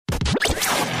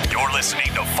You're listening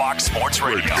to Fox Sports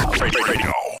Radio.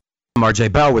 I'm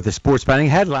RJ Bell with the sports betting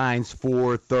headlines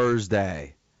for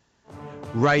Thursday.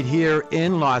 Right here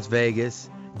in Las Vegas,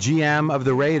 GM of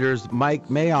the Raiders, Mike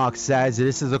Mayock, says,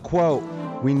 this is a quote,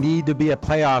 "We need to be a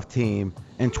playoff team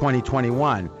in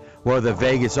 2021. Well, the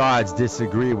Vegas odds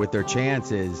disagree with their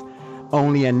chances.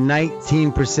 Only a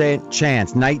 19%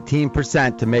 chance,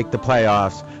 19% to make the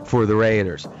playoffs for the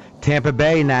Raiders. Tampa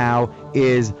Bay now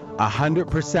is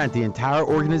 100%, the entire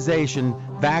organization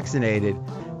vaccinated.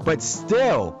 But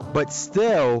still,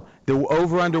 the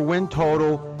over-under win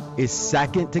total is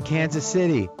second to Kansas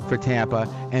City for Tampa,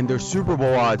 and their Super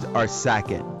Bowl odds are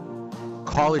second.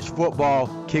 College football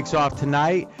kicks off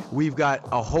tonight. We've got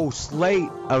a whole slate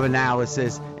of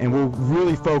analysis, and we'll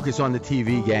really focus on the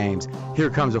TV games.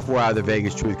 Here comes a 4 Hour of the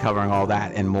Vegas Truth covering all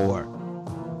that and more.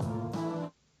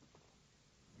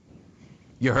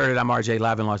 You heard it. I'm RJ,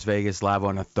 live in Las Vegas, live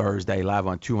on a Thursday, live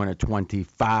on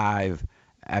 225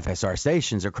 FSR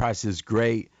stations across this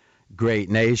great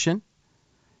nation.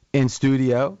 In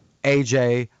studio,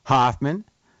 AJ Hoffman.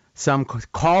 Some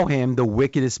call him the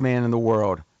wickedest man in the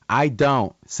world. I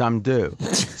don't. Some do.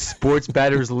 Sports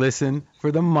bettors listen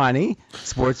for the money.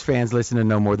 Sports fans listen to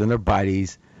no more than their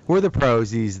buddies. We're the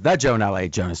pros. He's the Joe in L.A.,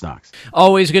 Jonas Knox.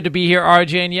 Always good to be here,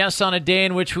 RJ. And yes, on a day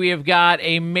in which we have got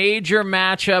a major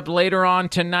matchup later on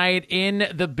tonight in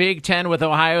the Big Ten with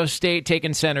Ohio State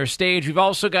taking center stage. We've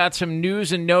also got some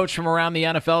news and notes from around the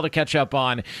NFL to catch up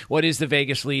on. What is the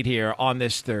Vegas lead here on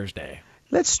this Thursday?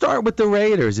 Let's start with the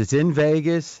Raiders. It's in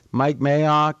Vegas. Mike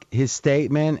Mayock, his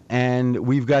statement, and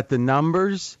we've got the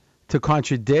numbers to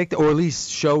contradict or at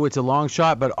least show it's a long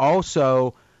shot, but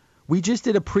also we just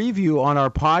did a preview on our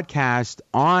podcast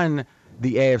on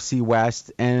the AFC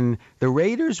West, and the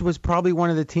Raiders was probably one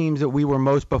of the teams that we were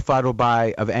most befuddled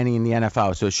by of any in the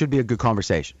NFL, so it should be a good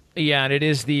conversation. Yeah, and it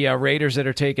is the Raiders that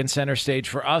are taking center stage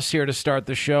for us here to start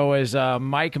the show as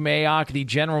Mike Mayock, the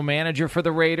general manager for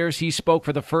the Raiders. He spoke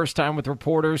for the first time with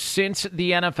reporters since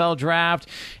the NFL draft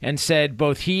and said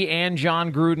both he and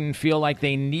Jon Gruden feel like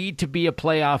they need to be a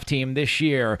playoff team this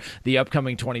year, the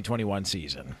upcoming 2021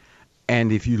 season.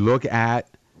 And if you look at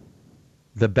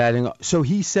the betting, so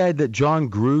he said that Jon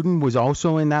Gruden was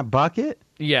also in that bucket?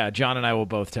 Yeah, John and I will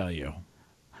both tell you.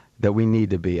 That we need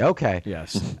to be. Okay.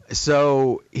 Yes.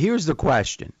 So here's the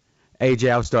question.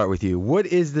 AJ, I'll start with you. What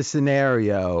is the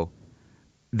scenario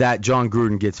that Jon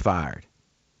Gruden gets fired?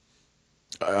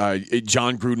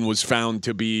 Jon Gruden was found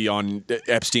to be on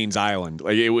Epstein's island.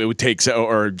 Like it would take,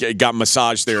 or got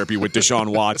massage therapy with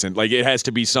Deshaun Watson. Like it has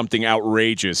to be something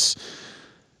outrageous.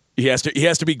 He has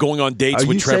to be going on dates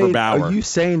with Trevor Bauer. Are you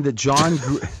saying that Jon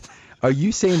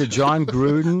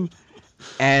Gruden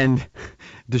and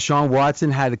Deshaun Watson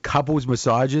had couples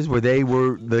massages where they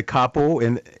were the couple?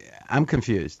 And I'm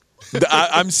confused.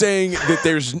 I'm saying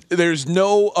that there's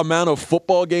no amount of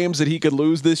football games that he could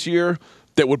lose this year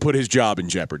that would put his job in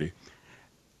jeopardy.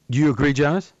 Do you agree,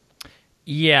 Jonas?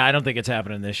 Yeah, I don't think it's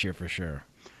happening this year for sure.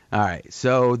 All right.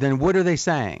 So then what are they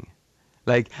saying?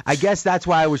 Like, I guess that's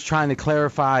why I was trying to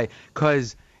clarify,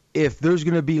 because if there's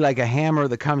going to be like a hammer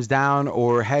that comes down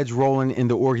or heads rolling in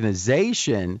the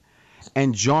organization,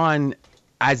 and Jon,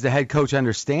 as the head coach,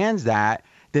 understands that,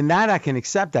 then that I can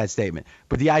accept that statement.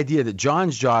 But the idea that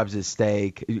Jon's job's at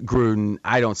stake, Gruden,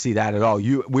 I don't see that at all.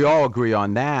 We all agree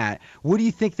on that. What do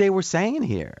you think they were saying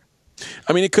here?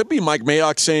 I mean, it could be Mike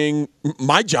Mayock saying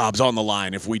my job's on the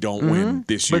line if we don't win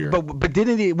this year. But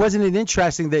wasn't it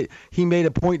interesting that he made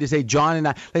a point to say Jon and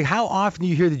I, like, how often do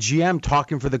you hear the GM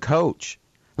talking for the coach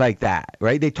like that,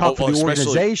 right? They talk for the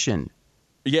organization.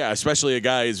 Yeah, especially a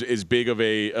guy as big of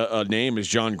a name as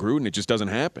Jon Gruden. It just doesn't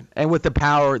happen. And with the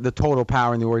power, the total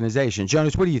power in the organization.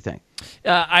 Jonas, what do you think?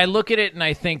 I look at it and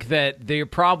I think that they're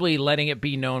probably letting it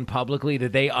be known publicly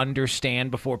that they understand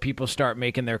before people start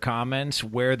making their comments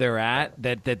where they're at,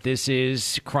 that this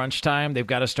is crunch time. They've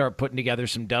got to start putting together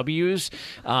some W's.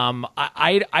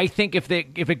 I think if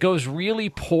it goes really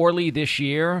poorly this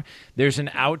year, there's an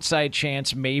outside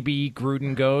chance maybe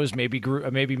Gruden goes, maybe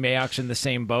Mayock's in the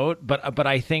same boat. But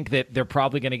I think that they're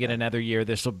probably going to get another year.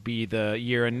 This will be the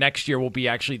year, and next year will be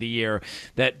actually the year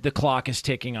that the clock is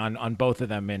ticking on both of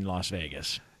them in Las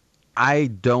Vegas. I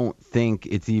don't think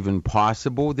it's even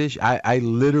possible this. I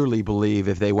literally believe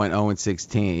if they went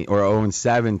 0-16 or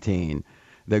 0-17,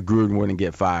 that Gruden wouldn't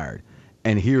get fired.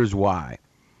 And here's why,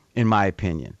 in my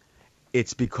opinion.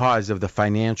 It's because of the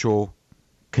financial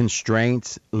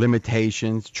constraints,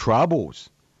 limitations, troubles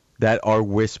that are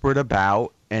whispered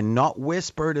about, and not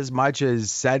whispered as much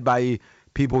as said by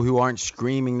people who aren't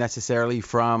screaming necessarily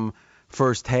from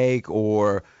First Take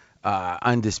or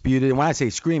undisputed. And when I say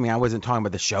screaming, I wasn't talking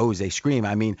about the shows they scream.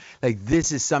 I mean, like,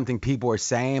 this is something people are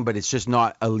saying, but it's just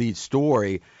not a lead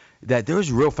story, that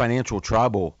there's real financial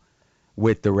trouble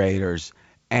with the Raiders.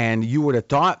 And you would have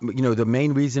thought, the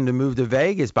main reason to move to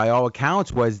Vegas, by all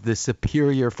accounts, was the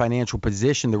superior financial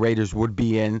position the Raiders would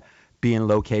be in being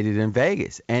located in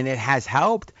Vegas. And it has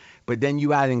helped. But then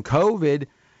you add in COVID,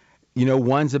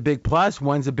 one's a big plus,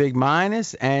 one's a big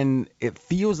minus. And it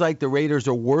feels like the Raiders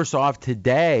are worse off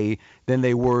today than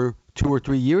they were 2 or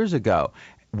 3 years ago.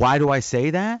 Why do I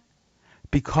say that?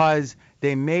 Because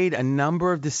they made a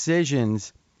number of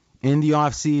decisions in the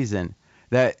offseason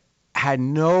that had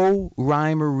no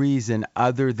rhyme or reason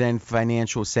other than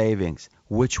financial savings,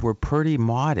 which were pretty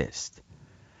modest.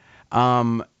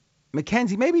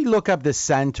 Mackenzie, maybe look up the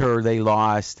center they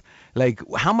lost. Like,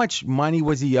 how much money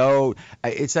was he owed?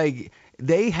 It's like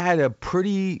they had a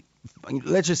pretty,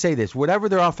 let's just say this, whatever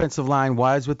their offensive line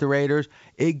was with the Raiders,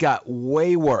 it got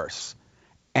way worse.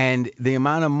 And the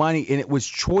amount of money, and it was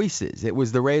choices. It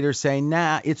was the Raiders saying,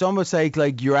 nah, it's almost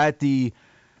like you're at the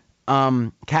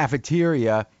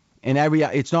cafeteria, and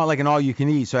it's not like an all you can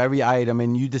eat. So every item,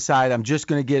 and you decide, I'm just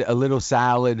going to get a little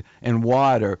salad and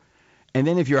water. And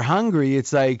then if you're hungry,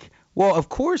 it's like, well, of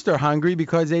course they're hungry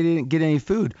because they didn't get any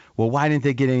food. Well, why didn't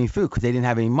they get any food? Because they didn't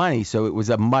have any money. So it was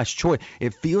a must choice.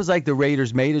 It feels like the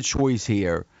Raiders made a choice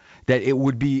here that it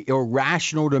would be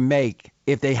irrational to make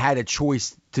if they had a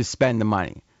choice to spend the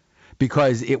money,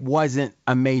 because it wasn't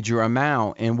a major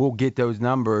amount. And we'll get those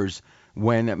numbers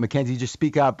when Mackenzie, just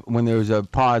speak up when there's a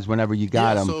pause whenever you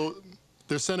got them. So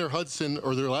their center Hudson,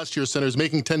 or their last year's center, is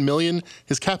making $10 million.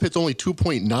 His cap hit's only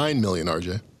 $2.9 million,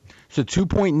 RJ. So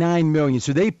 $2.9 million.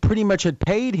 So they pretty much had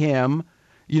paid him,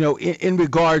 in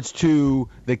regards to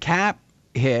the cap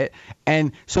hit.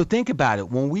 And so think about it.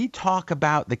 When we talk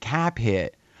about the cap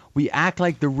hit, we act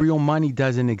like the real money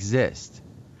doesn't exist.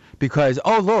 Because,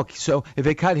 oh, look, so if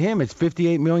they cut him, it's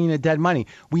 $58 million of dead money.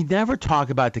 We never talk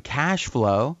about the cash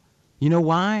flow. You know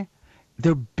why?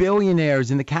 They're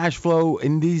billionaires, and the cash flow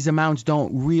in these amounts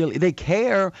don't really – they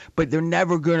care, but they're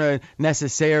never going to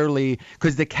necessarily –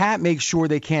 because the cap makes sure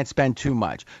they can't spend too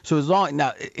much. So as long –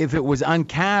 now, if it was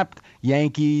uncapped,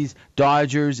 Yankees,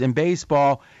 Dodgers, and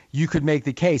baseball, you could make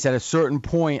the case. At a certain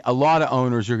point, a lot of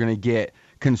owners are going to get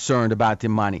concerned about the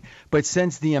money. But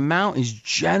since the amount is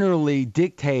generally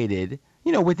dictated,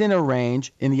 within a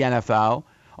range in the NFL,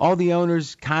 all the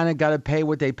owners kind of got to pay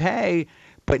what they pay.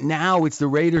 But now it's the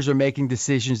Raiders are making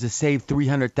decisions to save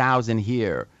 $300,000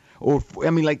 here, or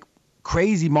like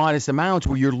crazy modest amounts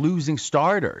where you're losing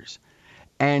starters.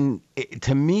 And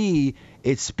to me,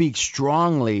 it speaks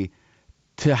strongly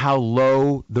to how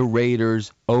low the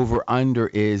Raiders over-under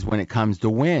is when it comes to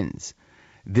wins.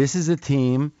 This is a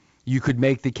team, you could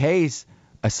make the case,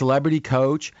 a celebrity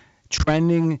coach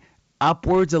trending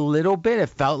upwards a little bit. It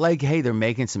felt like, hey, they're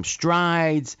making some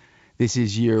strides. This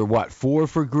is year, 4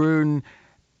 for Gruden?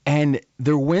 And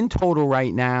their win total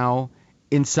right now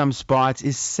in some spots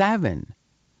is 7.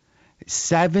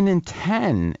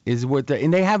 7-10 is what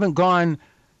and they haven't gone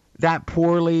that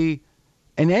poorly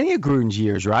in any of Gruden's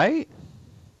years, right?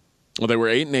 Well, they were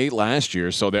 8-8 last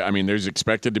year, so there's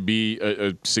expected to be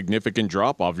a significant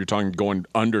drop off. You're talking going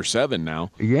under 7 now.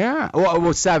 Yeah,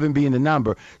 well, 7 being the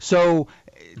number. So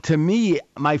to me,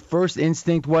 my first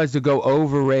instinct was to go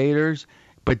over Raiders.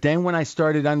 But then when I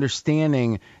started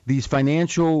understanding these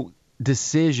financial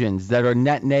decisions that are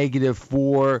net negative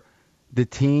for the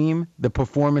team, the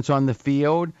performance on the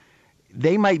field,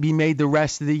 they might be made the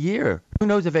rest of the year. Who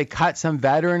knows if they cut some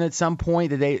veteran at some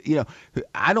point that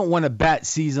I don't want to bet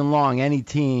season long any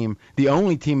team, the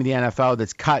only team in the NFL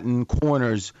that's cutting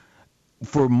corners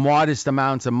for modest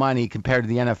amounts of money compared to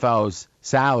the NFL's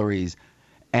salaries.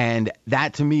 And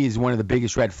that to me is one of the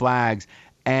biggest red flags.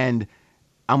 And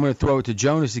I'm going to throw it to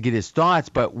Jonas to get his thoughts,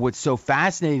 but what's so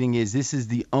fascinating is this is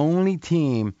the only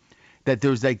team that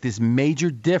there's like this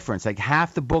major difference. Like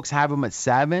half the books have them at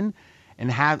 7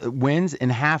 and half wins,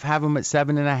 and half have them at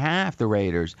 7.5, the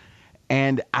Raiders.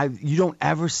 And you don't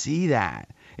ever see that.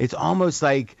 It's almost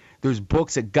like there's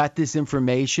books that got this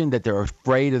information that they're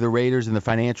afraid of the Raiders and the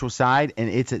financial side, and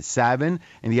it's at 7,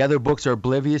 and the other books are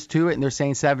oblivious to it, and they're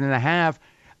saying 7.5.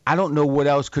 I don't know what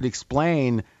else could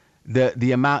explain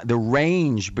the amount, the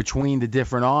range between the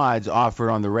different odds offered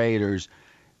on the Raiders.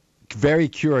 Very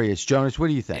curious. Jonas, what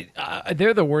do you think?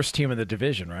 They're the worst team in the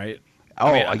division, right?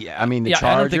 The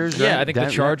Chargers. I think the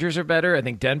Chargers are better. I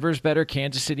think Denver's better.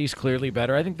 Kansas City's clearly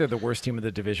better. I think they're the worst team in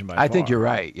the division by far. I think you're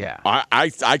right, yeah.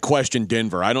 I question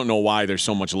Denver. I don't know why there's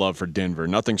so much love for Denver.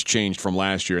 Nothing's changed from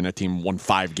last year, and that team won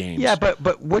 5 games. Yeah,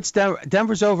 but what's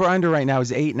Denver's over-under right now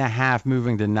is 8.5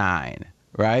 moving to 9,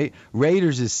 right?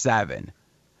 Raiders is 7.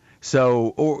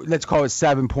 So, or let's call it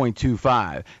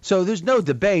 7.25. So there's no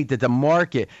debate that the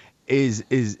market is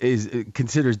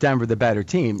considers Denver the better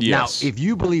team. Yes. Now, if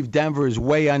you believe Denver is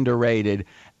way underrated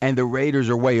and the Raiders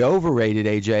are way overrated,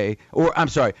 AJ, or I'm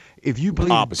sorry, if you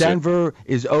believe Opposite. Denver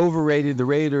is overrated, the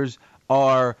Raiders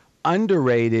are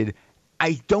underrated,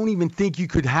 I don't even think you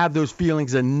could have those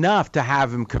feelings enough to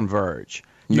have them converge.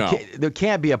 No. There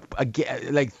can't be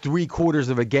like 3/4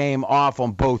 of a game off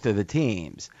on both of the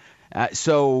teams.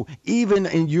 So even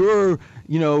in your,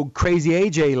 crazy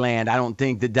AJ land, I don't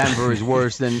think that Denver is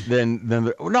worse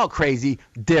than not crazy,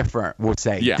 different, we'll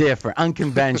say. Yeah. Different,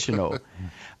 unconventional.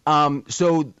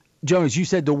 So, Jonas, you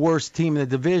said the worst team in the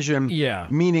division. Yeah.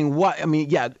 Meaning what? I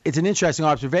mean, yeah, it's an interesting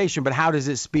observation, but how does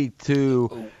it speak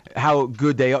to how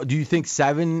good they are? Do you think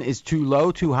 7 is too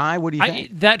low, too high? What do you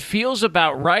think? That feels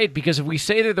about right, because if we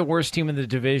say they're the worst team in the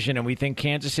division and we think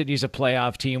Kansas City's a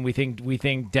playoff team, we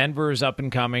think Denver is up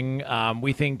and coming,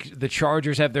 we think the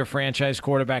Chargers have their franchise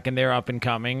quarterback and they're up and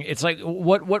coming. It's like,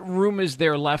 what room is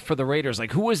there left for the Raiders?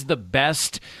 Like, who was the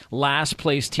best last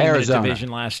place team Arizona. in the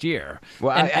division last year?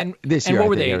 Well, this year, and what I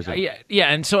were think they? Arizona. Yeah,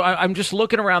 and so I'm just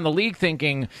looking around the league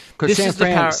thinking, Because this is the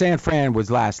power. San Fran was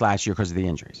last year because of the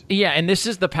injuries. Yeah, and this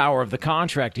is the power of the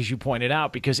contract, as you pointed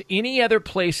out, because any other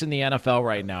place in the NFL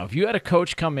right now, if you had a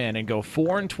coach come in and go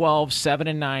 4-12,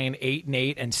 7-9,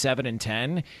 8-8, and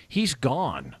 7-10, he's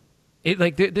gone.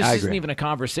 This isn't even a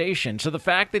conversation. So the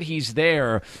fact that he's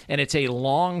there and it's a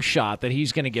long shot that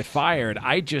he's going to get fired,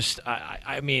 I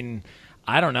mean,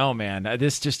 I don't know, man.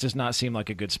 This just does not seem like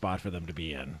a good spot for them to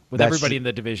be in, with everybody in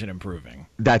the division improving.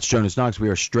 That's Jonas Knox. We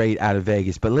are straight out of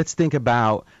Vegas. But let's think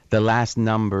about the last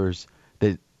numbers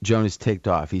that Jonas ticked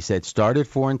off. He said started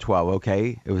 4-12.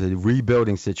 Okay, it was a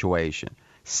rebuilding situation.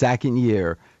 Second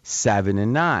year,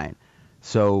 7-9.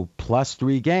 So plus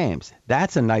 3 games.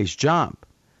 That's a nice jump.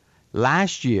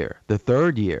 Last year, the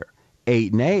third year,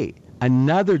 8-8.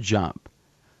 Another jump.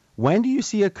 When do you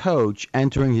see a coach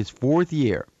entering his fourth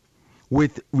year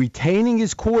with retaining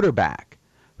his quarterback,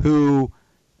 who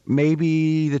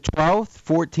maybe the 12th,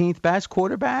 14th best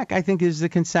quarterback, I think is the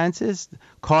consensus?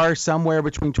 Carr somewhere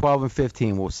between 12 and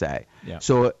 15, we'll say. Yeah.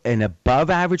 So an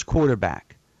above-average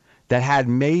quarterback that had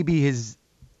maybe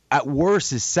at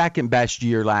worst, his second best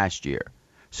year last year.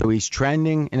 So he's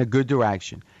trending in a good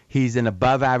direction. He's an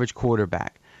above-average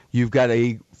quarterback. You've got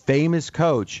a famous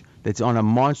coach that's on a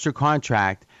monster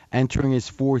contract entering his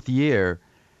fourth year.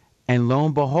 And lo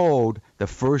and behold, the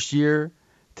first year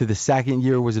to the second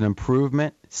year was an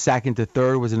improvement. Second to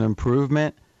third was an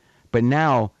improvement. But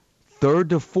now, third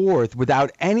to fourth,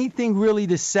 without anything really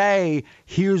to say,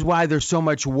 here's why they're so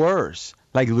much worse,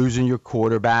 like losing your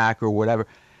quarterback or whatever.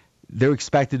 They're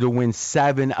expected to win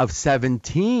 7 of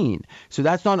 17. So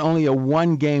that's not only a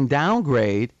 1-game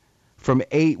downgrade from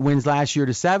 8 wins last year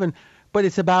to 7, but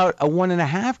it's about a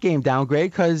 1.5-game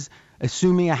downgrade, because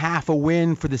assuming a half a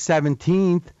win for the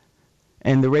 17th,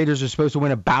 and the Raiders are supposed to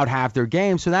win about half their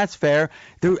games, so that's fair.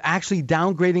 They're actually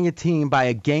downgrading a team by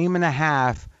a game and a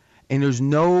half, and there's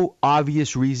no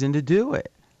obvious reason to do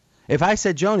it. If I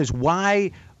said, Jonas,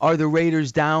 why are the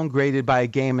Raiders downgraded by a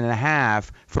game and a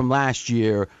half from last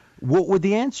year, what would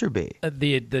the answer be?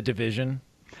 The division.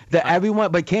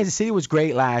 But Kansas City was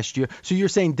great last year. So you're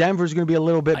saying Denver's going to be a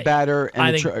little bit better,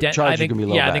 and the Chargers are going to be a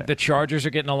little better. I think the Chargers are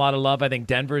getting a lot of love. I think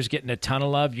Denver's getting a ton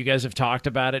of love. You guys have talked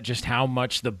about it, just how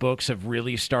much the books have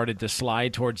really started to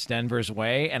slide towards Denver's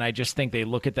way, and I just think they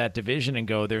look at that division and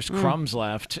go, there's crumbs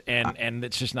left, and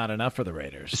it's just not enough for the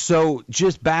Raiders. So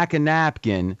just back a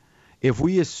napkin, if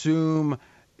we assume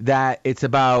that it's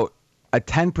about a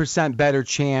 10% better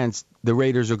chance the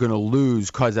Raiders are going to lose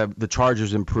because of the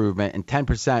Chargers' improvement, and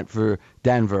 10% for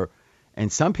Denver.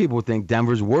 And some people think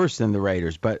Denver's worse than the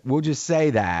Raiders, but we'll just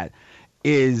say that's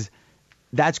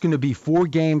going to be 4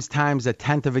 games times a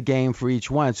tenth of a game for each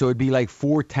one. So it'd be like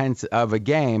 4/10 of a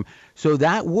game. So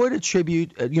that would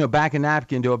attribute, back a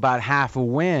napkin to about half a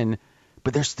win,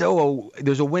 but there's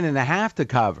a win and a half to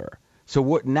cover. So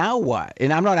what now? What?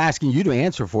 And I'm not asking you to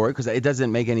answer for it because it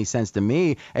doesn't make any sense to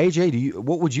me. AJ,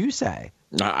 what would you say?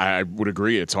 I would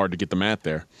agree. It's hard to get the math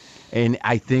there. And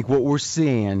I think what we're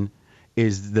seeing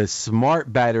is the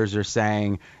smart bettors are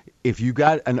saying, if you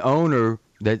got an owner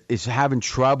that is having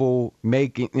trouble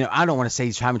making, I don't want to say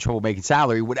he's having trouble making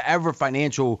salary, whatever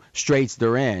financial straits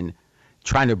they're in,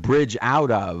 trying to bridge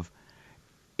out of,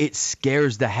 it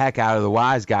scares the heck out of the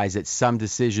wise guys that some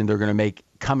decision they're going to make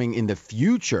coming in the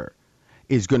future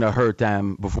is going to hurt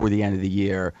them before the end of the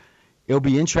year. It'll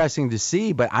be interesting to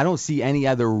see, but I don't see any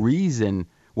other reason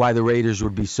why the Raiders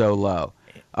would be so low.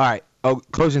 All right, Oh,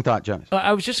 closing thought, Jonas.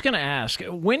 I was just going to ask,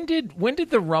 when did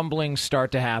the rumblings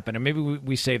start to happen? And maybe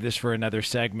we save this for another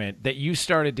segment, that you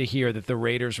started to hear that the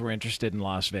Raiders were interested in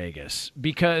Las Vegas.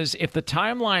 Because if the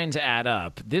timelines add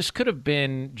up, this could have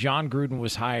been Jon Gruden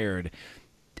was hired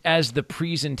as the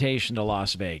presentation to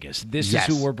Las Vegas. This is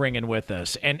who we're bringing with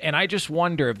us. And I just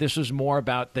wonder if this was more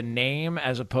about the name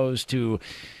as opposed to,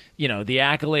 the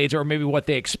accolades or maybe what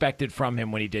they expected from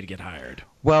him when he did get hired.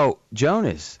 Well,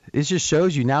 Jonas, this just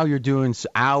shows you now you're doing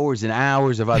hours and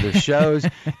hours of other shows.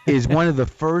 Is one of the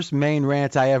first main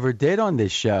rants I ever did on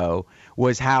this show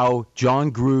was how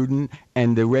Jon Gruden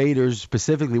and the Raiders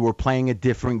specifically were playing a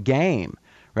different game,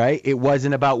 right? It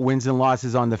wasn't about wins and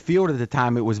losses on the field at the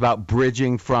time. It was about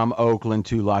bridging from Oakland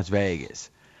to Las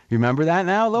Vegas. You remember that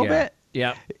now a little bit?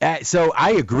 Yeah. So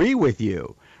I agree with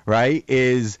you, right,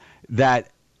 is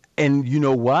that, and you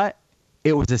know what?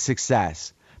 It was a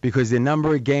success. Because the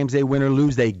number of games they win or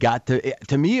lose, they got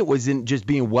to me, it wasn't just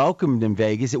being welcomed in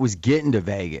Vegas. It was getting to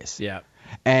Vegas. Yeah.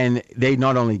 And they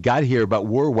not only got here, but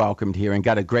were welcomed here and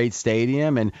got a great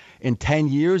stadium. And in 10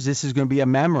 years, this is going to be a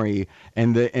memory.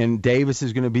 And Davis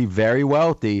is going to be very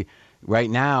wealthy.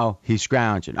 Right now, he's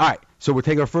scrounging. All right, so we'll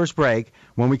take our first break.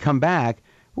 When we come back,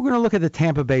 we're going to look at the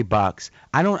Tampa Bay Bucks.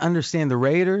 I don't understand the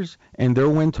Raiders and their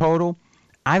win total.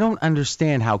 I don't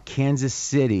understand how Kansas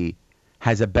City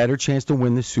has a better chance to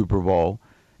win the Super Bowl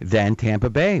than Tampa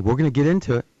Bay. We're going to get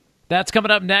into it. That's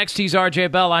coming up next. He's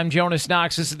RJ Bell. I'm Jonas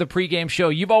Knox. This is the pregame show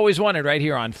you've always wanted right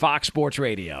here on Fox Sports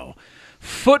Radio.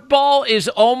 Football is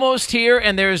almost here,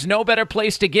 and there is no better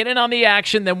place to get in on the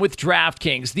action than with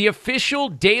DraftKings, the official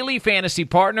daily fantasy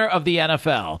partner of the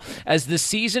NFL. As the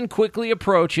season quickly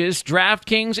approaches,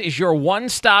 DraftKings is your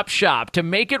one-stop shop to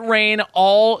make it rain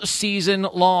all season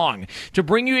long. To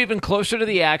bring you even closer to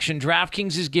the action,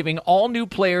 DraftKings is giving all new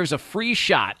players a free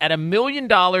shot at $1 million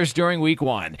during Week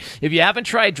 1. If you haven't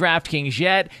tried DraftKings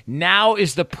yet, now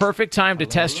is the perfect time to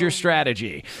test your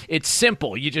strategy. It's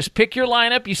simple. You just pick your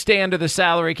lineup, you stay under the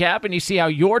salary cap, and you see how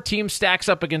your team stacks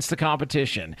up against the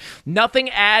competition. Nothing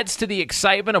adds to the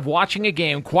excitement of watching a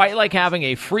game quite like having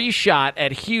a free shot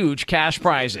at huge cash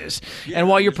prizes. And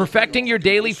while you're perfecting your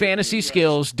daily fantasy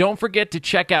skills, don't forget to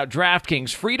check out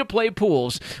DraftKings free-to-play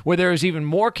pools where there is even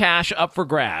more cash up for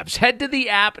grabs. Head to the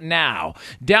app now.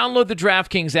 Download the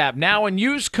DraftKings app now and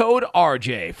use code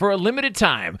RJ. For a limited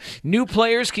time, new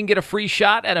players can get a free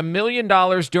shot at $1 million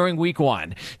during Week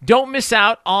 1. Don't miss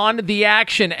out on the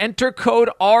action. Enter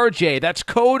code RJ. That's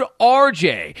code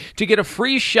RJ to get a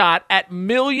free shot at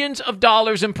millions of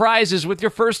dollars in prizes with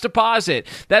your first deposit.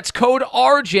 That's code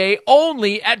RJ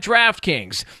only at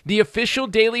DraftKings, the official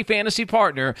daily fantasy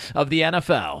partner of the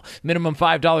NFL. Minimum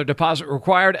 $5 deposit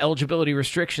required. Eligibility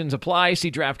restrictions apply. See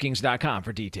DraftKings.com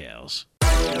for details.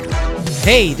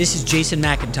 Hey, this is Jason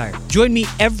McIntyre. Join me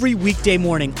every weekday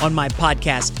morning on my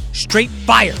podcast, Straight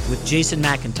Fire with Jason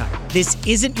McIntyre. This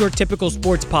isn't your typical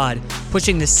sports pod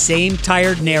pushing the same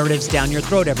tired narratives down your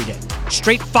throat every day.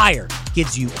 Straight Fire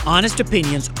gives you honest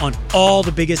opinions on all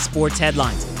the biggest sports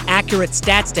headlines, accurate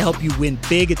stats to help you win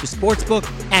big at the sportsbook,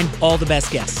 and all the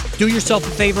best guests. Do yourself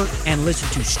a favor and listen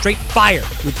to Straight Fire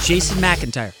with Jason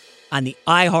McIntyre on the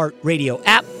iHeartRadio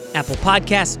app, Apple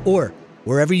Podcasts, or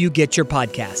wherever you get your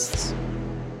podcasts.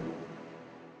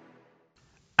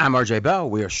 I'm RJ Bell.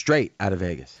 We are straight out of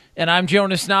Vegas. And I'm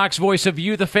Jonas Knox, voice of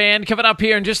You, the fan. Coming up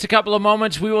here in just a couple of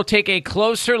moments, we will take a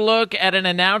closer look at an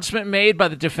announcement made by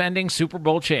the defending Super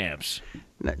Bowl champs.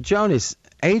 Now, Jonas,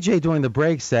 AJ during the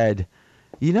break said,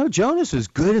 Jonas was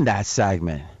good in that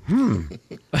segment.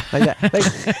 Like,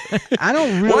 I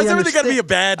don't really. Why is everything got to be a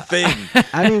bad thing?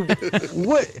 I mean,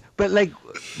 what? But like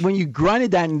when you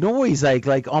grunted that noise,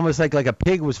 like almost like a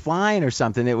pig was flying or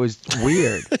something. It was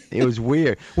weird. It was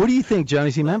weird. What do you think,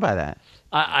 Jonas? He meant by that?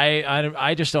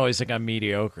 I just always think I'm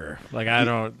mediocre. Like I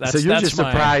don't. That's, so you're that's just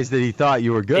surprised that he thought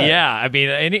you were good. Yeah, I mean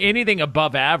anything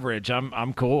above average,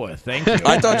 I'm cool with. Thank you.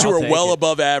 I thought you were well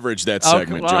above average that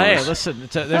segment. Well, Jonas. hey, listen,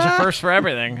 there's a first for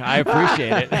everything. I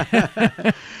appreciate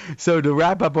it. So to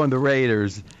wrap up on the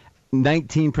Raiders,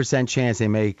 19% chance they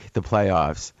make the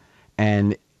playoffs,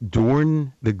 and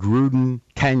during the Gruden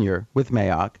tenure with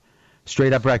Mayock,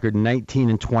 straight up record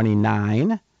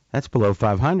 19-29. That's below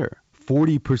 500.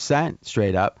 40%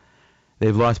 straight up.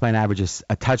 They've lost by an average of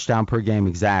a touchdown per game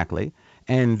exactly,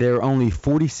 and they're only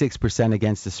 46%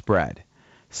 against the spread.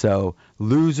 So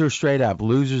losers straight up,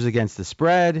 losers against the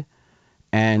spread,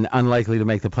 and unlikely to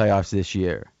make the playoffs this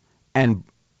year. And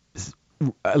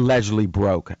allegedly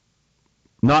broke.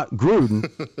 Not Gruden,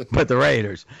 but the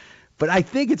Raiders. But I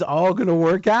think it's all going to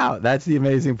work out. That's the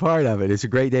amazing part of it. It's a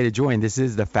great day to join. This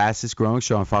is the fastest growing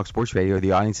show on Fox Sports Radio.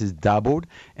 The audience has doubled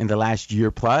in the last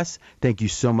year plus. Thank you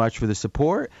so much for the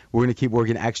support. We're going to keep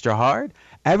working extra hard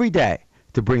every day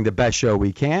to bring the best show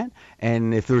we can.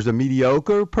 And if there's a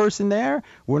mediocre person there,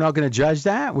 we're not going to judge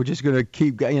that. We're just going to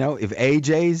keep, if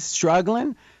AJ's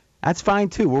struggling, that's fine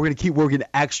too. We're going to keep working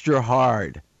extra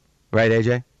hard. Right,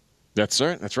 AJ? That's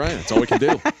right. That's right. That's all we can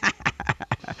do.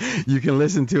 You can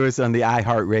listen to us on the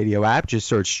iHeartRadio app. Just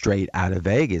search Straight Out of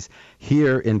Vegas.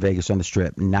 Here in Vegas on the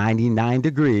Strip, 99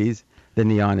 degrees. The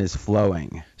neon is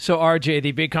flowing. So, RJ,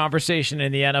 the big conversation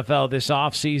in the NFL this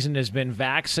offseason has been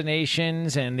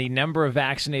vaccinations and the number of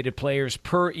vaccinated players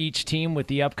per each team with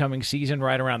the upcoming season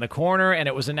right around the corner. And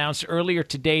it was announced earlier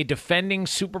today, defending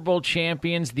Super Bowl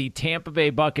champions, the Tampa Bay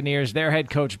Buccaneers, their head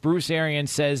coach Bruce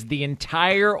Arians says the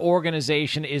entire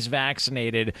organization is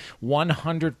vaccinated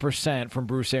 100% from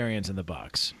Bruce Arians and the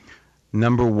Bucs.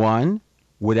 Number one,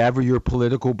 whatever your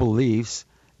political beliefs,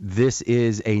 this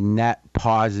is a net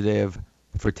positive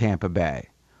for Tampa Bay.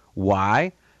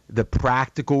 Why? The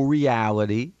practical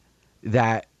reality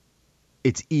that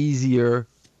it's easier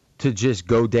to just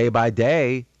go day by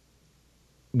day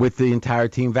with the entire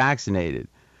team vaccinated.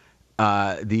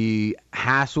 The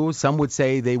hassles, some would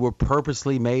say they were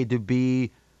purposely made to be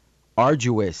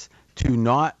arduous to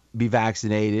not be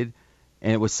vaccinated,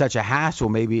 and it was such a hassle,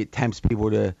 maybe it tempts people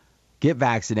to get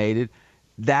vaccinated.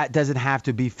 That doesn't have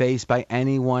to be faced by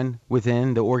anyone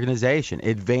within the organization.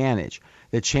 Advantage.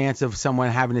 The chance of someone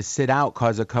having to sit out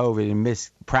because of COVID and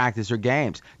miss practice or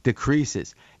games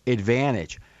decreases.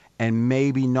 Advantage. And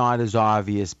maybe not as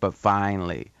obvious, but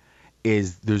finally,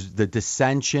 is there's the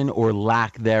dissension or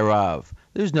lack thereof.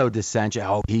 There's no dissension.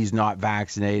 Oh, he's not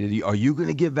vaccinated. Are you going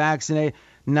to get vaccinated?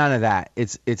 None of that.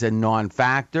 It's a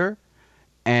non-factor.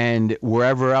 And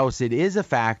wherever else it is a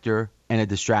factor and a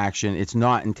distraction, it's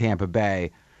not in Tampa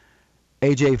Bay.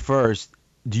 AJ, first,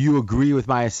 do you agree with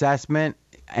my assessment?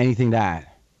 Anything to add?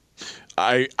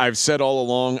 I've said all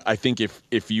along, I think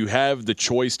if you have the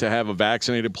choice to have a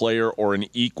vaccinated player or an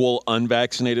equal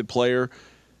unvaccinated player,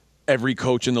 every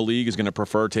coach in the league is going to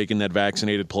prefer taking that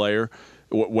vaccinated player,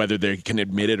 whether they can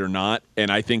admit it or not.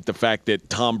 And I think the fact that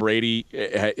Tom Brady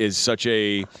is such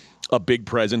a big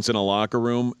presence in a locker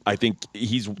room, I think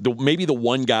he's maybe the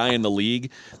one guy in the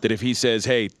league that if he says,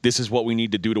 hey, this is what we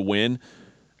need to do to win,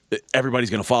 everybody's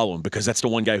going to follow him because that's the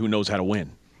one guy who knows how to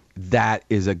win. That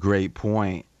is a great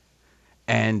point.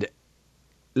 And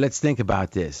let's think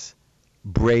about this.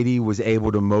 Brady was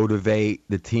able to motivate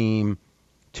the team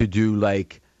to do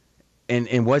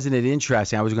and wasn't it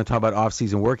interesting? I was going to talk about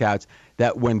off-season workouts,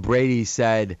 that when Brady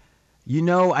said,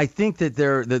 I think that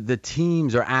the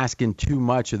teams are asking too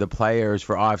much of the players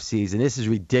for off-season. This is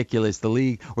ridiculous. The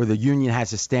league or the union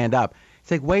has to stand up. It's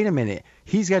like, wait a minute.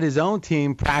 He's got his own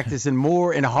team practicing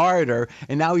more and harder,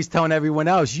 and now he's telling everyone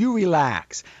else, you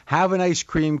relax. Have an ice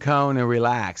cream cone and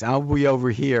relax. I'll be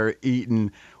over here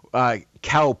eating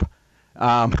kelp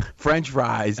French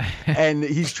fries, and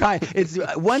he's trying. It's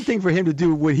one thing for him to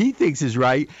do what he thinks is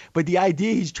right, but the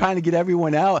idea he's trying to get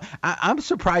everyone out. I'm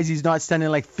surprised he's not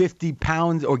sending 50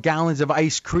 pounds or gallons of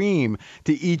ice cream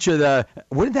to each of the.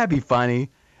 Wouldn't that be funny?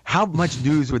 How much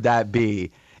news would that be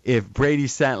if Brady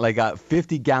sent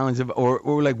 50 gallons of or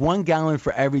 1 gallon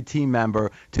for every team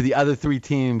member to the other 3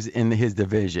 teams in his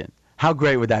division? How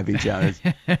great would that be, Jonas?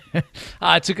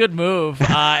 It's a good move,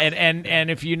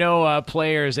 and if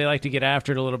players, they like to get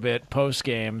after it a little bit post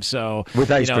game. So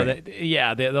with ice cream,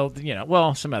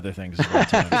 they'll some other things as well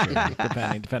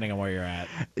too, depending on where you're at.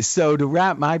 So to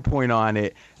wrap my point on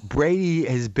it, Brady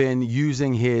has been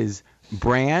using his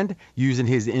brand, using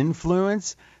his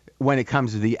influence when it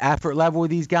comes to the effort level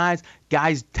of these guys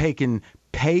taking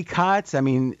pay cuts. I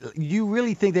mean, you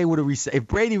really think they would have if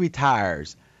Brady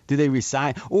retires? Do they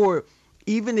resign? Or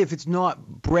even if it's not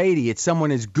Brady, it's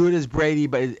someone as good as Brady,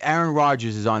 but Aaron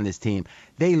Rodgers is on this team,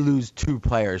 they lose 2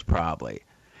 players probably.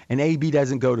 And AB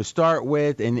doesn't go to start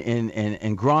with, and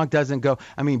Gronk doesn't go.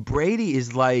 I mean, Brady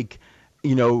is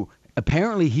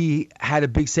apparently he had a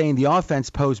big say in the offense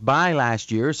post-bye last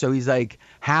year, so he's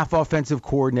half offensive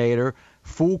coordinator,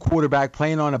 full quarterback,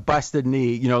 playing on a busted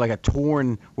knee, a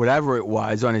torn whatever it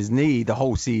was on his knee the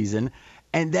whole season.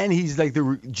 And then he's the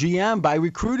GM by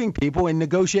recruiting people and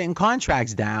negotiating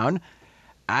contracts down.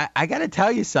 I got to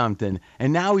tell you something.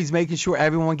 And now he's making sure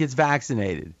everyone gets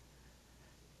vaccinated.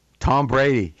 Tom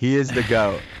Brady, he is the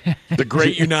GOAT. The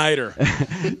great uniter.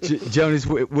 Jonas,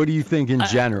 what do you think in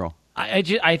general? I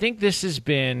think this has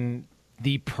been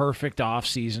the perfect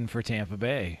offseason for Tampa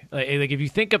Bay. Like if you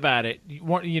think about it,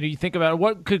 you think about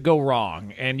what could go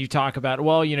wrong, and you talk about,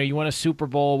 well, you won a Super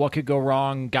Bowl. What could go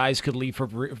wrong? Guys could leave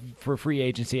for free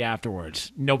agency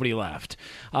afterwards. Nobody left.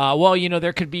 Well,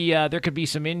 there could be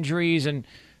some injuries, and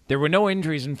there were no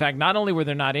injuries. In fact, not only were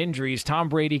there not injuries, Tom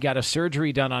Brady got a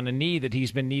surgery done on a knee that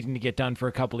he's been needing to get done for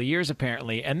a couple of years,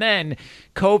 apparently. And then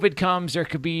COVID comes. There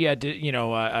could be a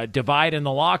divide in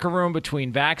the locker room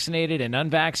between vaccinated and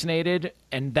unvaccinated,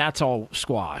 and that's all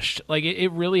squashed. Like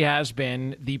it really has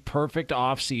been the perfect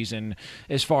offseason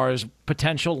as far as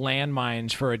potential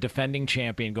landmines for a defending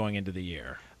champion going into the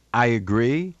year. I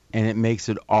agree, and it makes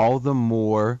it all the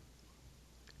more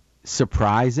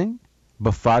surprising,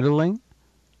 befuddling,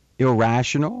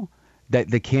 irrational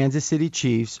that the Kansas City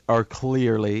Chiefs are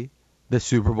clearly the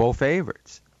Super Bowl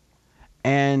favorites.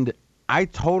 And I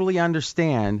totally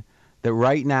understand that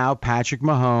right now Patrick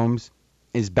Mahomes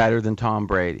is better than Tom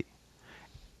Brady.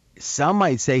 Some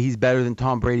might say he's better than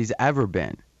Tom Brady's ever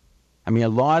been. I mean, a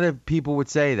lot of people would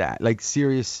say that, like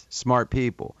serious, smart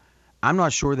people. I'm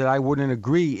not sure that I wouldn't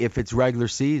agree if it's regular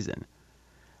season.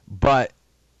 But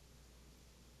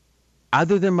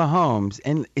other than Mahomes,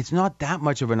 and it's not that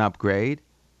much of an upgrade.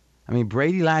 I mean,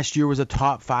 Brady last year was a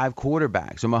top 5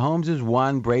 quarterback. So Mahomes is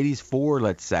 1, Brady's 4,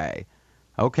 let's say.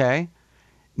 Okay.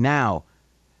 Now,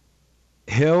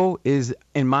 Hill is,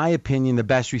 in my opinion, the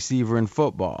best receiver in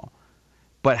football.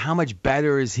 But how much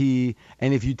better is he?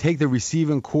 And if you take the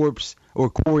receiving corps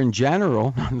in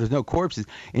general, there's no corpses,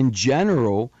 in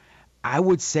general, I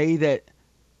would say that,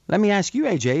 let me ask you,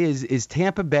 AJ, is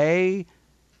Tampa Bay,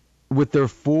 with their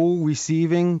full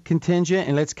receiving contingent,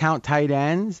 and let's count tight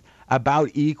ends, about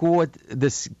equal at the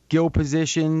skill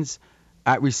positions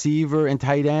at receiver and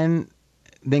tight end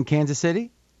than Kansas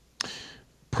City?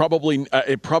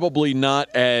 Probably not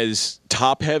as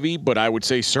top heavy, but I would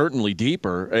say certainly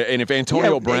deeper. And if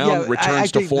Antonio Brown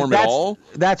returns to form at all,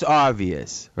 that's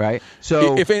obvious, right?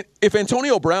 So if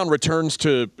Antonio Brown returns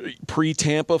to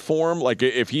pre-Tampa form, like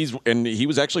if he's, and he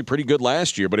was actually pretty good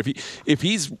last year, but if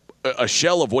he's a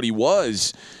shell of what he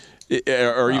was,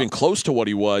 or even close to what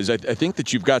he was, I think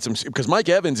that you've got some, because Mike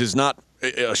Evans is not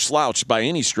a slouch by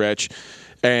any stretch.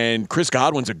 And Chris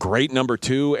Godwin's a great number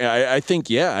 2. I think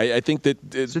that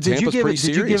so Tampa's pretty serious.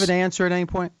 Did you give an answer at any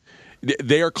point?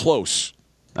 They are close.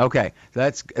 Okay,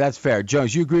 that's fair.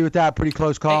 Jones, you agree with that? Pretty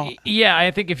close call? Yeah,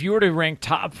 I think if you were to rank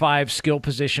top 5 skill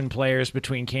position players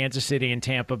between Kansas City and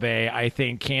Tampa Bay, I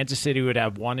think Kansas City would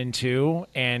have 1 and 2,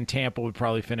 and Tampa would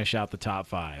probably finish out the top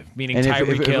 5, meaning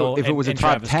Tyreek Hill if it was and a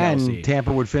top Travis 10, Kelce.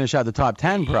 Tampa would finish out the top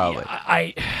 10 probably.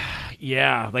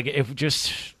 There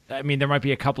might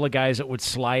be a couple of guys that would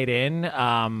slide in,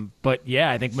 but yeah,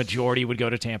 I think majority would go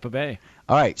to Tampa Bay.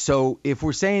 All right, so if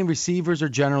we're saying receivers are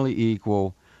generally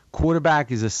equal,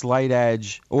 quarterback is a slight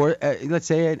edge, or let's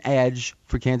say an edge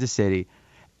for Kansas City,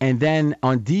 and then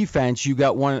on defense, you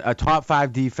got a top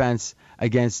 5 defense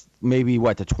against maybe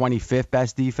the 25th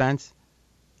best defense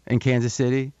in Kansas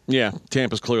City. Yeah,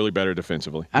 Tampa's clearly better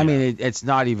defensively. I mean, it's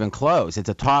not even close. It's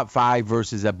a top 5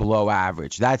 versus a below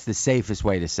average. That's the safest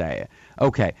way to say it.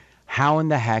 Okay, how in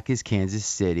the heck is Kansas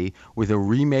City with a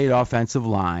remade offensive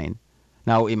line?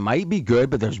 Now, it might be good,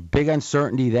 but there's big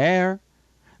uncertainty there.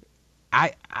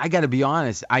 I got to be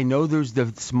honest. I know there's the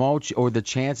the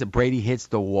chance that Brady hits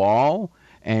the wall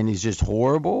and is just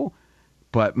horrible,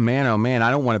 but man, oh man, I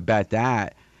don't want to bet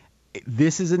that.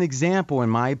 This is an example, in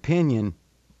my opinion,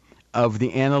 of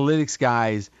the analytics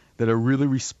guys that are really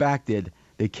respected.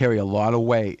 They carry a lot of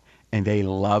weight, and they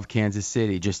love Kansas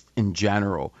City just in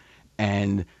general.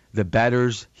 And the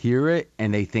bettors hear it,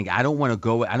 and they think, I don't want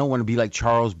to be like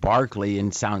Charles Barkley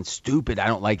and sound stupid. I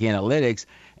don't like analytics.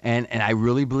 And I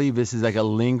really believe this is like a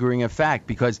lingering effect,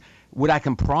 because what I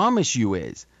can promise you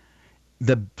is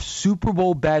the Super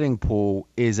Bowl betting pool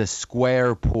is a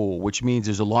square pool, which means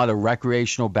there's a lot of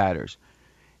recreational bettors.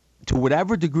 To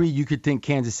whatever degree you could think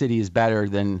Kansas City is better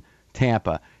than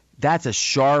Tampa, that's a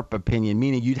sharp opinion,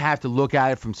 meaning you'd have to look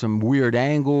at it from some weird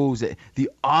angles.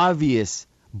 The obvious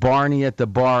Barney at the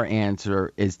bar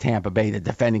answer is Tampa Bay, the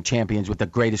defending champions with the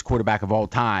greatest quarterback of all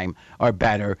time, are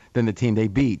better than the team they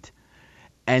beat.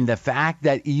 And the fact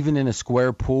that even in a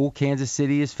square pool, Kansas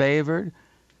City is favored,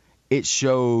 it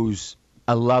shows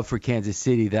a love for Kansas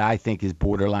City that I think is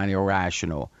borderline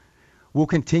irrational. We'll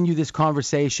continue this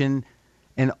conversation,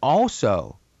 and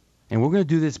also, and we're going to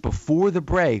do this before the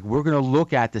break, we're going to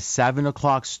look at the 7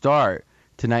 o'clock start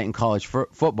tonight in college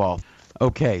football.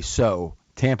 Okay, so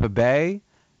Tampa Bay,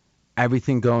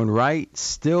 everything going right.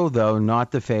 Still, though, not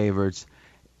the favorites.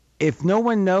 if no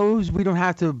one knows, we don't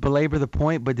have to belabor the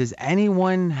point, but does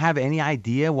anyone have any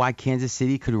idea why Kansas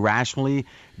City could rationally,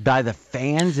 by the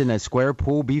fans in a square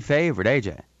pool, be favored,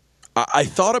 AJ? I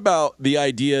thought about the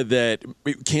idea that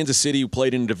Kansas City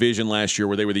played in a division last year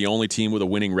where they were the only team with a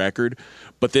winning record,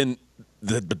 but then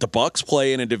the Bucks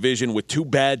play in a division with two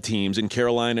bad teams in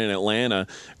Carolina and Atlanta,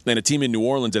 and a team in New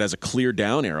Orleans that has a clear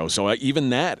down arrow. So even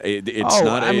that, there's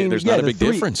not a big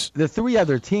difference. The three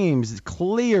other teams,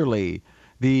 clearly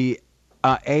the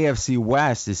AFC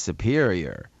West is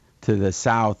superior to the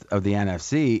South of the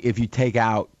NFC if you take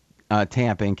out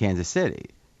Tampa and Kansas City.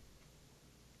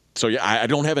 So, yeah, I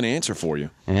don't have an answer for you.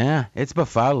 Yeah, it's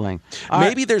befuddling.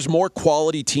 Maybe there's more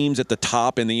quality teams at the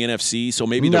top in the NFC, so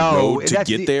maybe the road to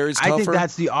get there is tougher. I think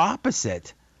that's the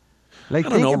opposite. Like, I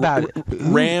don't know. About it.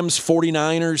 Rams,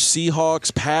 49ers,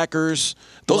 Seahawks, Packers.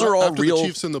 Those are all after real. The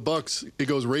Chiefs and the Bucks, it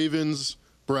goes Ravens,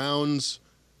 Browns.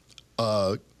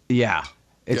 Yeah.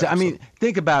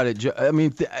 Think about it. I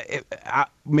mean,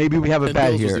 maybe we have a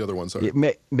bet Bills here. Was the other one, sorry.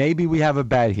 Maybe we have a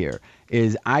bet here.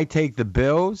 Is I take the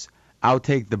Bills, I'll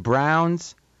take the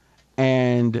Browns,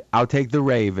 and I'll take the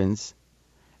Ravens,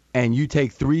 and you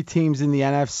take three teams in the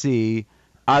NFC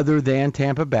other than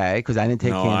Tampa Bay, because I didn't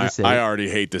take Kansas City. I already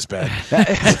hate this bet.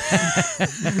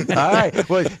 All right.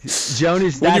 Well,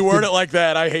 Jonas, when you word it like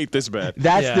that, I hate this bet.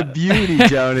 That's the beauty,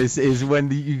 Jonas, is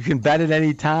when you can bet at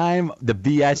any time, the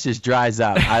BS just dries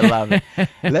up. I love it.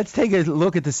 Let's take a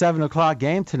look at the 7 o'clock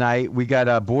game tonight. We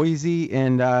got Boise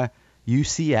and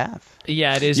UCF.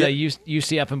 Yeah, it is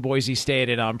UCF and Boise State,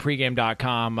 and on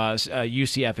pregame.com,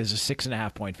 UCF is a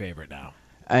 6.5-point favorite now.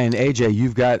 And, AJ,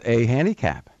 you've got a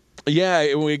handicap.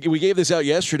 Yeah, we gave this out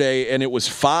yesterday, and it was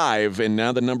 5, and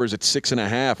now the number's at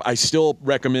 6.5. I still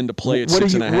recommend to play at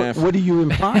 6.5. What are you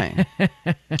implying?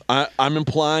 I'm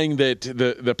implying that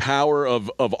the power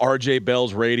of RJ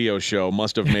Bell's radio show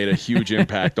must have made a huge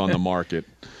impact on the market.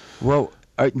 Well,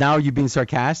 now are you being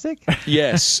sarcastic?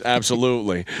 Yes,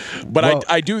 absolutely. But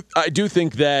I do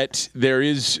think that there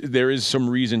is some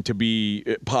reason to be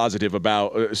positive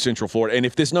about Central Florida. And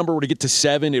if this number were to get to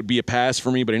 7, it'd be a pass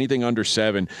for me. But anything under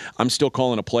 7, I'm still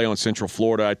calling a play on Central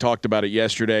Florida. I talked about it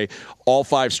yesterday. All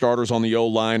 5 starters on the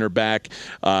O-line are back.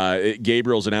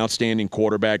 Gabriel's an outstanding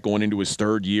quarterback going into his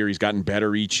 3rd year. He's gotten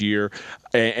better each year.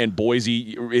 And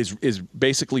Boise is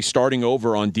basically starting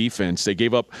over on defense. They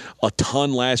gave up a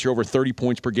ton last year, over 30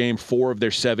 points per game, 4 of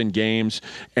their 7 games,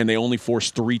 and they only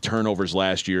forced 3 turnovers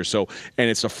last year. And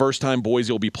it's the first time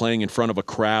Boise will be playing in front of a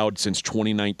crowd since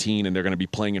 2019, and they're going to be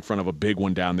playing in front of a big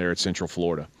one down there at Central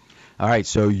Florida. All right,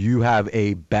 so you have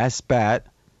a best bet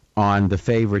on the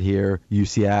favorite here,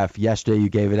 UCF. Yesterday you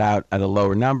gave it out at a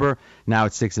lower number. Now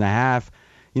it's 6.5.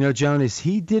 You know, Jonas,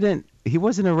 he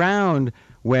wasn't around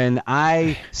when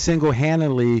I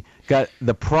single-handedly got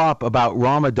the prop about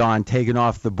Ramadan taken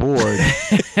off the board.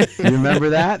 You remember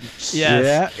that?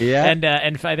 Yes. Yeah. And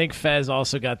I think Fez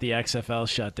also got the XFL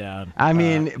shut down. I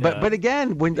mean, but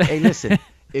again, listen,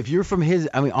 if you're from his,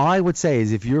 all I would say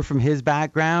is if you're from his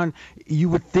background, you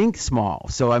would think small.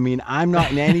 So, I mean, I'm not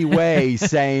in any way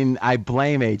saying I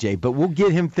blame AJ, but we'll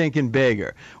get him thinking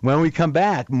bigger. When we come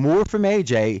back, more from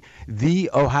AJ, the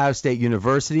Ohio State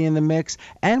University in the mix,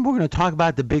 and we're going to talk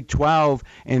about the Big 12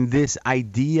 and this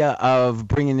idea of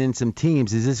bringing in some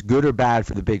teams. Is this good or bad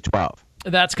for the Big 12?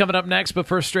 That's coming up next, but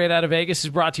first, Straight Out of Vegas is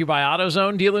brought to you by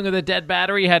AutoZone. Dealing with a dead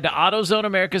battery, head to AutoZone,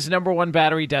 America's #1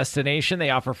 battery destination.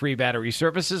 They offer free battery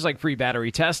services like free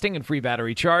battery testing and free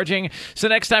battery charging. So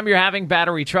next time you're having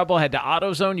battery trouble, head to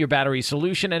AutoZone, your battery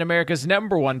solution, and America's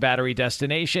 #1 battery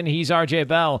destination. He's RJ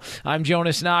Bell. I'm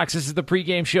Jonas Knox. This is the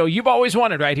pregame show you've always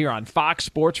wanted right here on Fox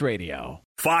Sports Radio.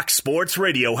 Fox Sports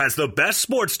Radio has the best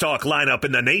sports talk lineup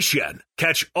in the nation.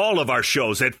 Catch all of our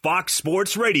shows at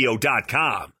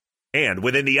foxsportsradio.com. And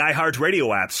within the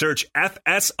iHeartRadio app, search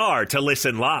FSR to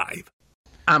listen live.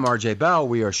 I'm RJ Bell.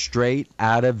 We are straight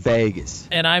out of Vegas.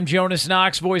 And I'm Jonas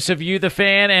Knox, voice of You, the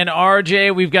fan. And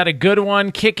RJ, we've got a good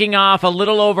one kicking off a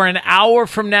little over an hour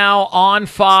from now on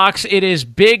Fox. It is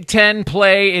Big Ten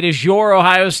play. It is your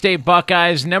Ohio State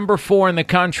Buckeyes, #4 in the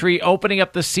country, opening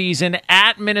up the season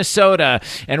at Minnesota.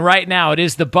 And right now, it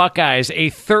is the Buckeyes,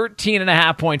 a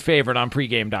 13.5-point favorite on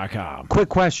pregame.com. Quick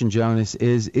question, Jonas.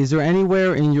 Is there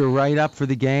anywhere in your write-up for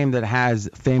the game that has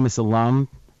famous alums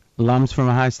from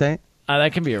Ohio State?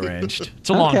 That can be arranged. It's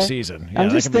a long season. Yeah,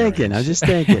 I'm just thinking.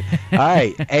 All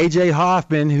right. A.J.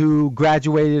 Hoffman, who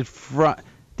graduated from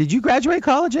 – did you graduate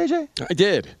college, A.J.? I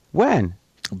did. When?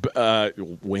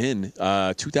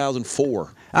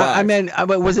 2004. I mean,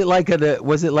 was it like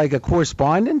a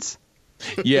correspondence?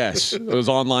 Yes, it was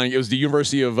online. It was the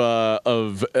University of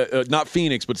not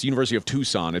Phoenix, but it's the University of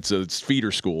Tucson. It's a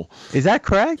feeder school. Is that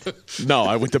correct? No,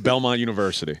 I went to Belmont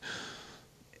University.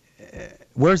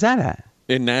 Where's that at?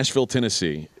 In Nashville,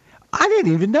 Tennessee. I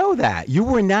didn't even know that. You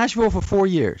were in Nashville for 4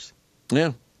 years.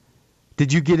 Yeah.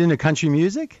 Did you get into country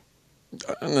music?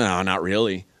 No, not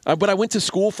really. But I went to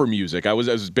school for music. I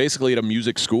was basically at a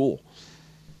music school.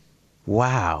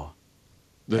 Wow.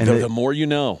 The more you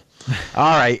know.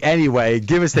 All right. Anyway,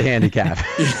 give us the handicap.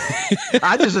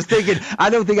 I just was thinking, I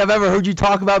don't think I've ever heard you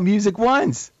talk about music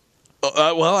once.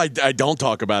 Well, I don't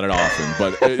talk about it often,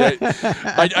 but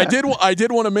I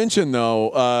did want to mention,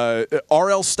 though,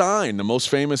 R.L. Stein, the most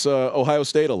famous Ohio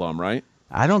State alum, right?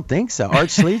 I don't think so. Art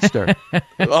Schlechter.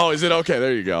 Oh, is it? Okay,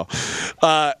 there you go.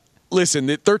 Listen,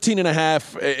 the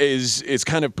 13.5 is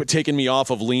kind of taking me off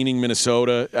of leaning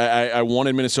Minnesota. I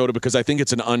wanted Minnesota because I think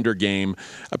it's an under game.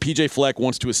 PJ Fleck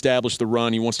wants to establish the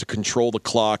run. He wants to control the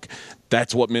clock.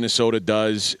 That's what Minnesota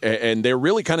does, and they're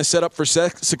really kind of set up for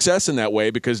success in that way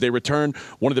because they return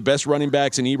one of the best running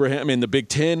backs in Ibrahim in the Big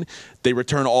Ten. They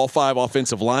return all 5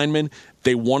 offensive linemen.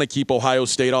 They want to keep Ohio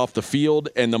State off the field,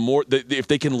 and if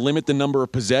they can limit the number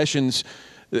of possessions,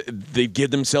 they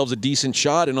give themselves a decent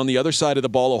shot. And on the other side of the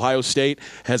ball, Ohio State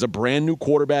has a brand new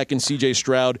quarterback in C.J.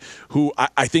 Stroud, who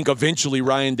I think eventually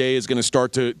Ryan Day is going to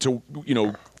start to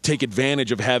take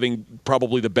advantage of having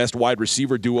probably the best wide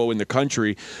receiver duo in the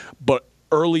country. But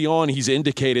early on, he's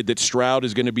indicated that Stroud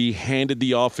is going to be handed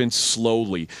the offense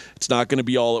slowly. It's not going to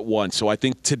be all at once. So I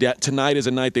think tonight is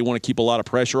a night they want to keep a lot of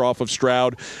pressure off of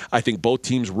Stroud. I think both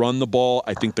teams run the ball.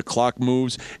 I think the clock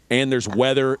moves, and there's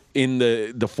weather in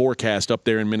the forecast up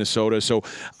there in Minnesota. So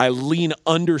I lean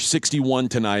under 61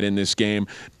 tonight in this game.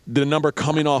 The number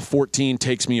coming off 14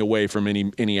 takes me away from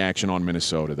any action on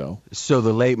Minnesota, though. So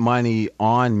the late money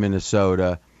on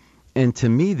Minnesota. And to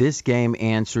me, this game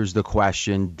answers the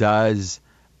question, does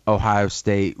Ohio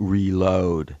State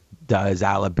reload? Does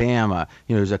Alabama?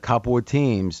 There's a couple of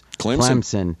teams,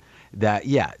 Clemson that,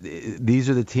 these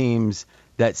are the teams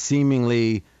that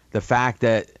seemingly the fact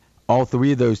that all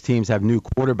 3 of those teams have new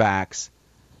quarterbacks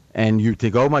and you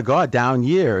think, oh, my God, down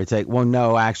year. It's like, well,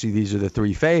 no, actually, these are the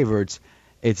 3 favorites.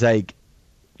 It's like,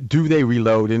 do they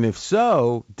reload? And if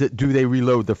so, do they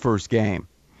reload the first game?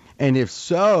 And if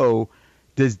so,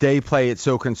 does they play it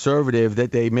so conservative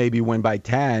that they maybe win by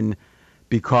 10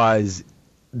 because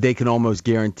they can almost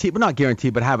guarantee, but not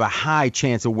guarantee, but have a high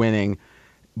chance of winning,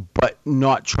 but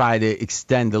not try to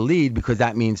extend the lead because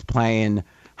that means playing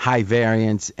high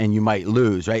variance and you might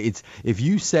lose, right? It's if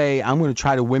you say, I'm going to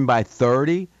try to win by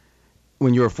 30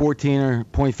 when you're a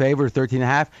 14-point favorite,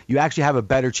 13.5, you actually have a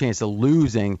better chance of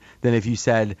losing than if you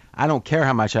said, I don't care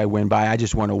how much I win by, I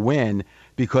just want to win.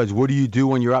 Because what do you do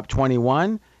when you're up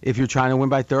 21? If you're trying to win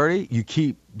by 30, you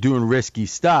keep doing risky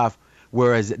stuff,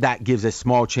 whereas that gives a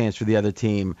small chance for the other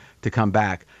team to come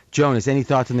back. Jonas, any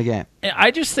thoughts on the game?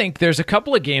 I just think there's a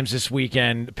couple of games this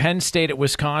weekend. Penn State at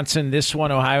Wisconsin, this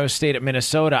one Ohio State at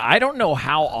Minnesota. I don't know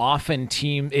how often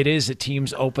it is that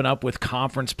teams open up with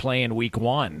conference play in week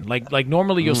 1. Like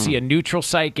normally you'll see a neutral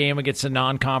site game against a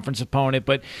non-conference opponent,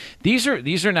 but these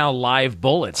are now live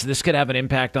bullets. This could have an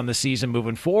impact on the season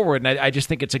moving forward, and I just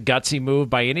think it's a gutsy move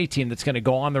by any team that's going to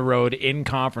go on the road in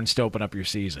conference to open up your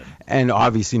season. And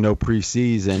obviously no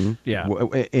preseason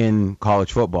in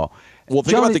college football. Well,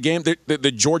 think about the game,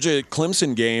 the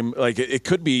Georgia-Clemson game. Like it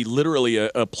could be literally a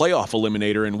playoff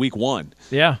eliminator in week 1.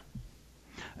 Yeah.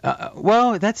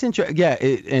 Well, that's interesting. Yeah,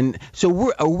 and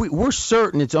so we're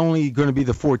certain it's only going to be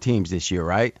the 4 teams this year,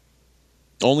 right?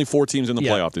 Only 4 teams in the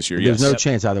playoff this year. There's yes. no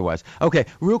chance otherwise. Okay,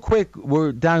 real quick,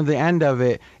 we're down to the end of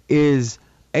it. Is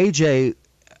AJ?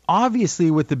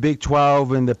 Obviously, with the Big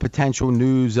 12 and the potential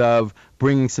news of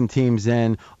bringing some teams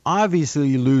in,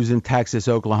 obviously losing Texas,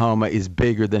 Oklahoma is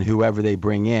bigger than whoever they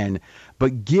bring in.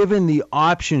 But given the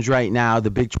options right now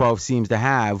the Big 12 seems to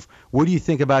have, what do you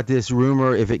think about this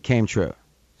rumor if it came true?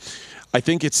 I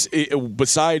think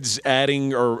besides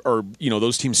adding or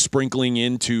those teams sprinkling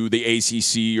into the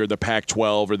ACC or the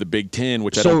Pac-12 or the Big Ten,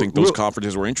 which I don't think those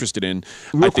conferences were interested in.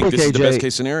 I think this is the best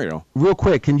case scenario. Real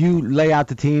quick, can you lay out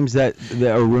the teams that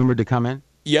are rumored to come in?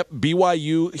 Yep,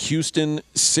 BYU, Houston,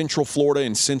 Central Florida,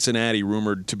 and Cincinnati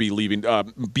rumored to be leaving.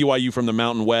 BYU from the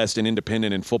Mountain West and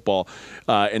Independent in football,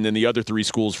 and then the other 3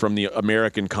 schools from the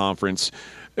American Conference.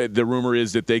 The rumor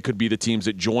is that they could be the teams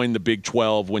that join the Big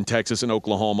 12 when Texas and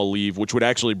Oklahoma leave, which would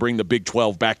actually bring the Big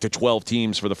 12 back to 12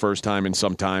 teams for the first time in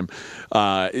some time.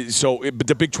 But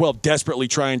the Big 12 desperately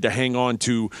trying to hang on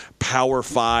to Power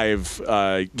 5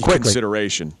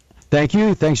 consideration. Thank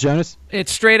you. Thanks, Jonas.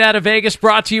 It's Straight Out of Vegas,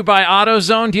 brought to you by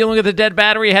AutoZone. Dealing with a dead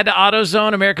battery? Head to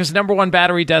AutoZone, America's #1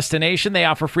 battery destination. They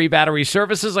offer free battery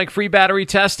services like free battery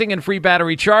testing and free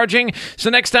battery charging. So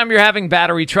next time you're having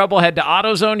battery trouble, head to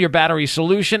AutoZone, your battery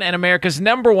solution, and America's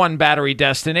 #1 battery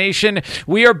destination.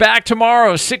 We are back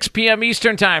tomorrow, 6 p.m.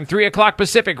 Eastern Time, 3 o'clock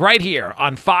Pacific, right here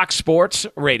on Fox Sports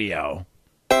Radio.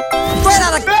 Straight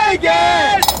Out of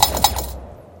Vegas!